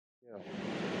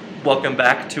Welcome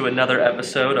back to another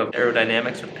episode of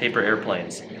Aerodynamics with Paper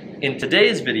Airplanes. In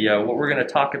today's video, what we're going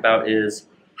to talk about is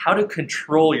how to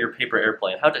control your paper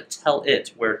airplane, how to tell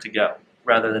it where to go,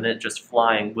 rather than it just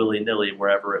flying willy-nilly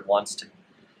wherever it wants to.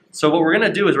 So what we're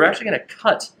going to do is we're actually going to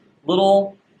cut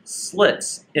little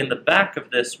slits in the back of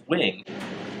this wing,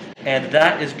 and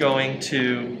that is going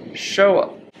to show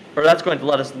up, or that's going to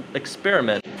let us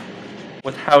experiment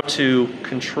with how to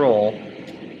control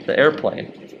the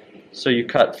airplane. So you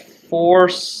cut 4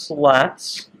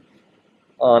 slats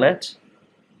on it.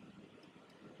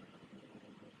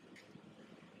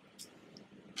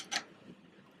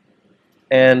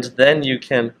 And then you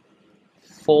can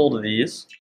fold these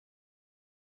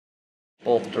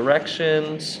both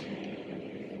directions.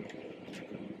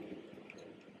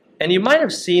 And you might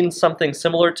have seen something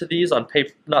similar to these on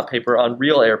on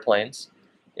real airplanes.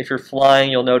 If you're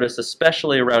flying, you'll notice,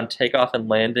 especially around takeoff and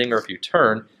landing, or if you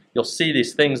turn, you'll see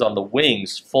these things on the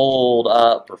wings fold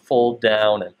up or fold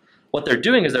down, and what they're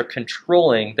doing is they're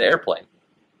controlling the airplane.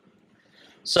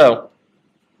 So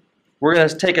we're going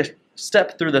to take a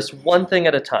step through this one thing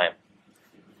at a time.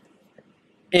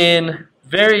 In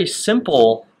very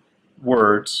simple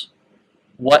words,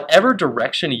 whatever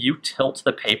direction you tilt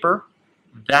the paper,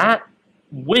 that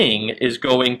wing is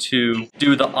going to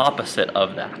do the opposite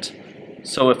of that.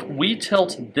 So if we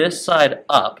tilt this side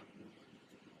up,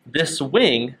 this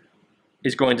wing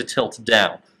is going to tilt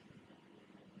down.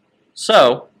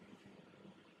 So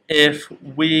if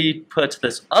we put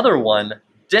this other one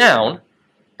down,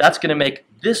 that's going to make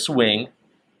this wing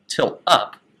tilt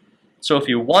up. So if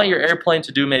you want your airplane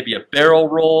to do maybe a barrel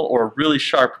roll or a really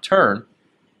sharp turn,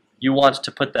 you want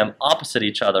to put them opposite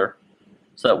each other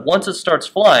so that once it starts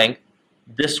flying,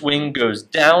 this wing goes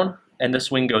down and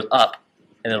this wing goes up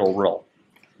and it'll roll.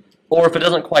 Or if it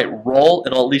doesn't quite roll,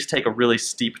 it'll at least take a really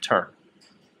steep turn.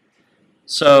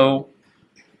 So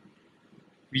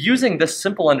using this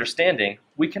simple understanding,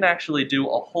 we can actually do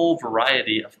a whole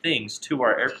variety of things to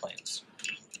our airplanes.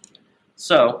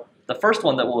 So the first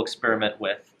one that we'll experiment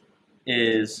with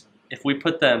is if we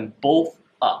put them both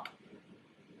up.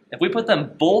 If we put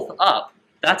them both up,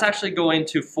 that's actually going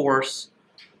to force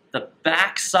the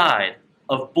back side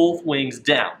of both wings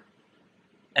down.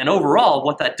 And overall,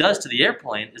 what that does to the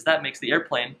airplane is that makes the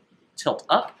airplane tilt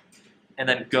up and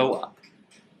then go up.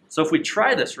 So if we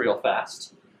try this real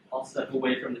fast, I'll step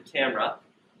away from the camera.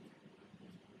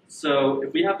 So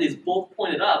if we have these both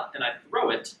pointed up and I throw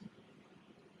it,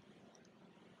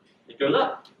 it goes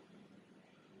up.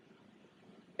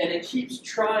 And it keeps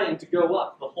trying to go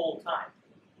up the whole time.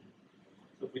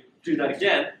 So if we do that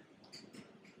again,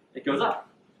 it goes up.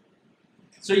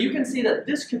 So you can see that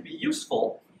this could be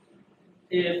useful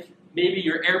if maybe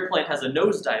your airplane has a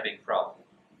nosediving problem.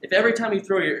 If every time you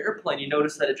throw your airplane you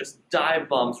notice that it just dive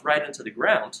bombs right into the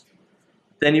ground,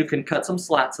 then you can cut some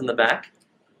slats in the back,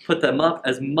 put them up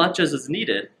as much as is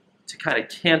needed to kind of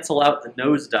cancel out the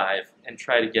nosedive and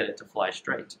try to get it to fly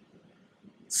straight.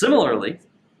 Similarly,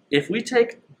 if we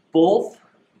take both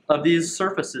of these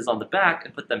surfaces on the back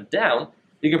and put them down,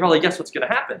 you can probably guess what's going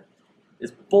to happen.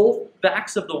 Is both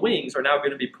backs of the wings are now going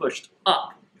to be pushed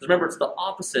up. Because remember, it's the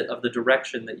opposite of the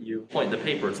direction that you point the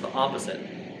paper, it's the opposite.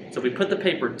 So if we put the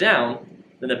paper down,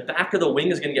 then the back of the wing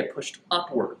is going to get pushed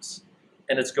upwards,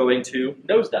 and it's going to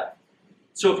nosedive.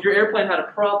 So if your airplane had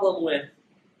a problem with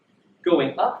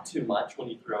going up too much when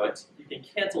you throw it, you can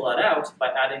cancel that out by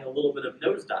adding a little bit of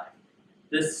nosedive.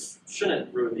 This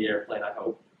shouldn't ruin the airplane, I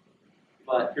hope,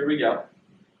 but here we go.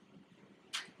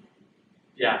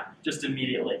 Yeah, just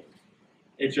immediately.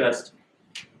 It just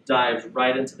dives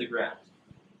right into the ground.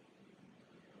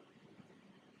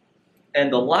 And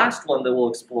the last one that we'll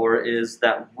explore is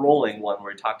that rolling one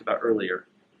where we talked about earlier.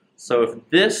 So if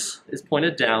this is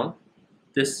pointed down,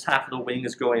 this half of the wing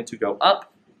is going to go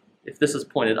up. If this is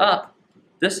pointed up,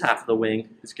 this half of the wing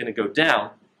is going to go down.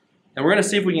 And we're going to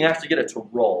see if we can actually get it to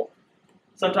roll.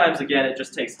 Sometimes, again, it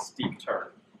just takes a steep turn.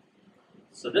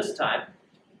 So this time,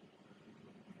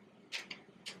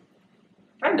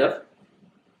 kind of.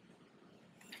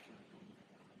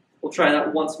 We'll try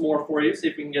that once more for you, see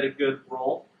if we can get a good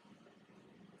roll.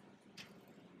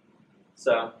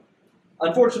 So,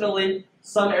 unfortunately,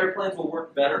 some airplanes will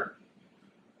work better.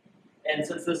 And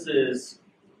since this is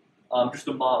just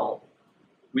a model,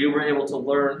 we were able to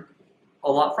learn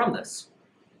a lot from this.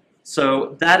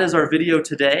 So that is our video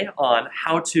today on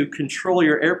how to control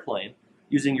your airplane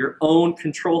using your own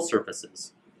control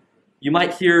surfaces. You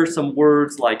might hear some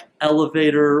words like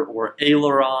elevator or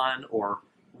aileron or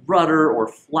rudder or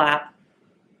flap.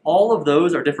 All of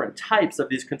those are different types of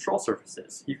these control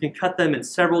surfaces. You can cut them in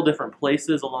several different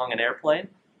places along an airplane,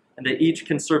 and they each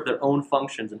can serve their own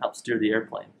functions and help steer the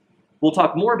airplane. We'll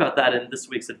talk more about that in this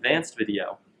week's advanced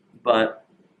video, but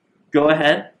go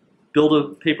ahead, build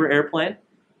a paper airplane.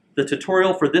 The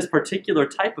tutorial for this particular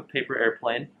type of paper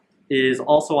airplane is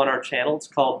also on our channel. It's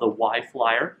called the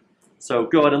Y-Flier. So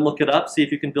go ahead and look it up, see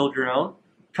if you can build your own,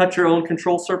 cut your own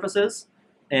control surfaces,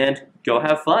 and go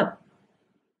have fun.